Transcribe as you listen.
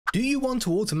Do you want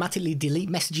to automatically delete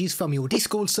messages from your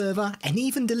Discord server and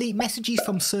even delete messages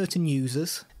from certain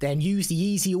users? Then use the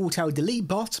Easy Auto Delete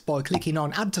bot by clicking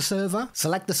on Add to Server,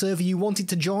 select the server you wanted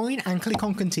to join and click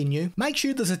on Continue. Make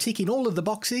sure there's a tick in all of the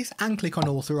boxes and click on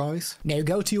Authorize. Now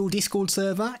go to your Discord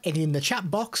server and in the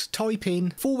chat box type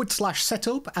in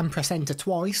 /setup and press enter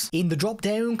twice. In the drop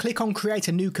down click on Create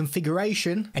a new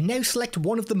configuration and now select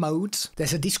one of the modes.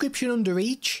 There's a description under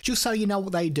each just so you know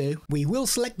what they do. We will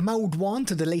select mode 1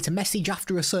 to delete a message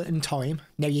after a certain time.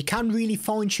 Now you can really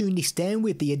fine tune this down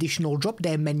with the additional drop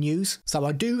down menus, so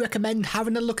I do recommend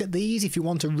having a look at these if you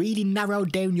want to really narrow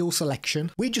down your selection.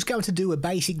 We're just going to do a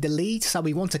basic delete, so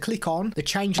we want to click on the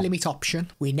change limit option.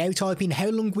 We now type in how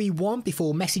long we want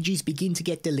before messages begin to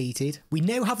get deleted. We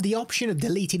now have the option of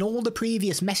deleting all the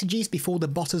previous messages before the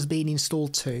bot has been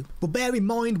installed too. But bear in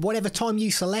mind, whatever time you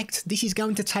select, this is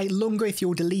going to take longer if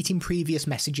you're deleting previous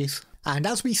messages. And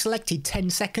as we selected 10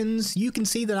 seconds, you can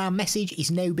see that our message is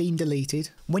now being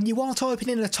deleted. When you are typing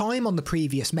in a time on the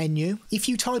previous menu, if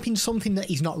you type in something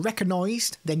that is not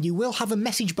recognised, then you will have a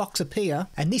message box appear,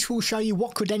 and this will show you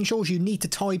what credentials you need to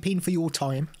type in for your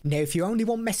time. Now if you only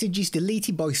want messages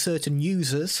deleted by certain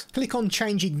users, click on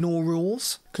Change Ignore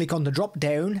Rules, click on the drop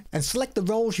down, and select the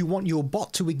roles you want your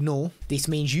bot to ignore. This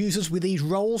means users with these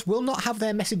roles will not have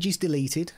their messages deleted.